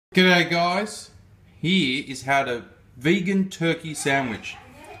G'day guys, here is how to vegan turkey sandwich.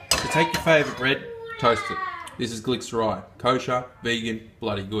 So take your favourite bread, toast it. This is Glyxarai, kosher, vegan,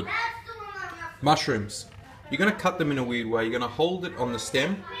 bloody good. Mushrooms, you're going to cut them in a weird way. You're going to hold it on the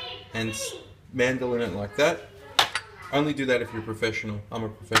stem and mandolin it like that. Only do that if you're a professional. I'm a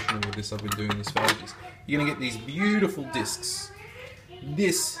professional with this, I've been doing this for ages. You're going to get these beautiful discs.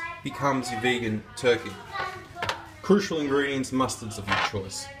 This becomes your vegan turkey. Crucial ingredients, mustards of your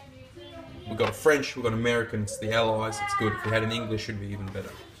choice. We've got a French, we've got American, it's the Allies, it's good. If we had an English, it would be even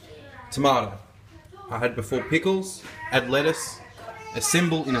better. Tomato. I had before pickles, add lettuce,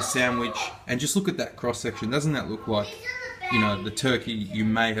 assemble in a sandwich, and just look at that cross section. Doesn't that look like, you know, the turkey you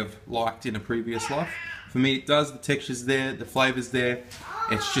may have liked in a previous life? For me it does, the texture's there, the flavour's there.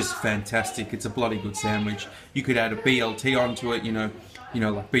 It's just fantastic. It's a bloody good sandwich. You could add a BLT onto it, you know,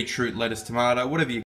 like beetroot, lettuce, tomato, whatever you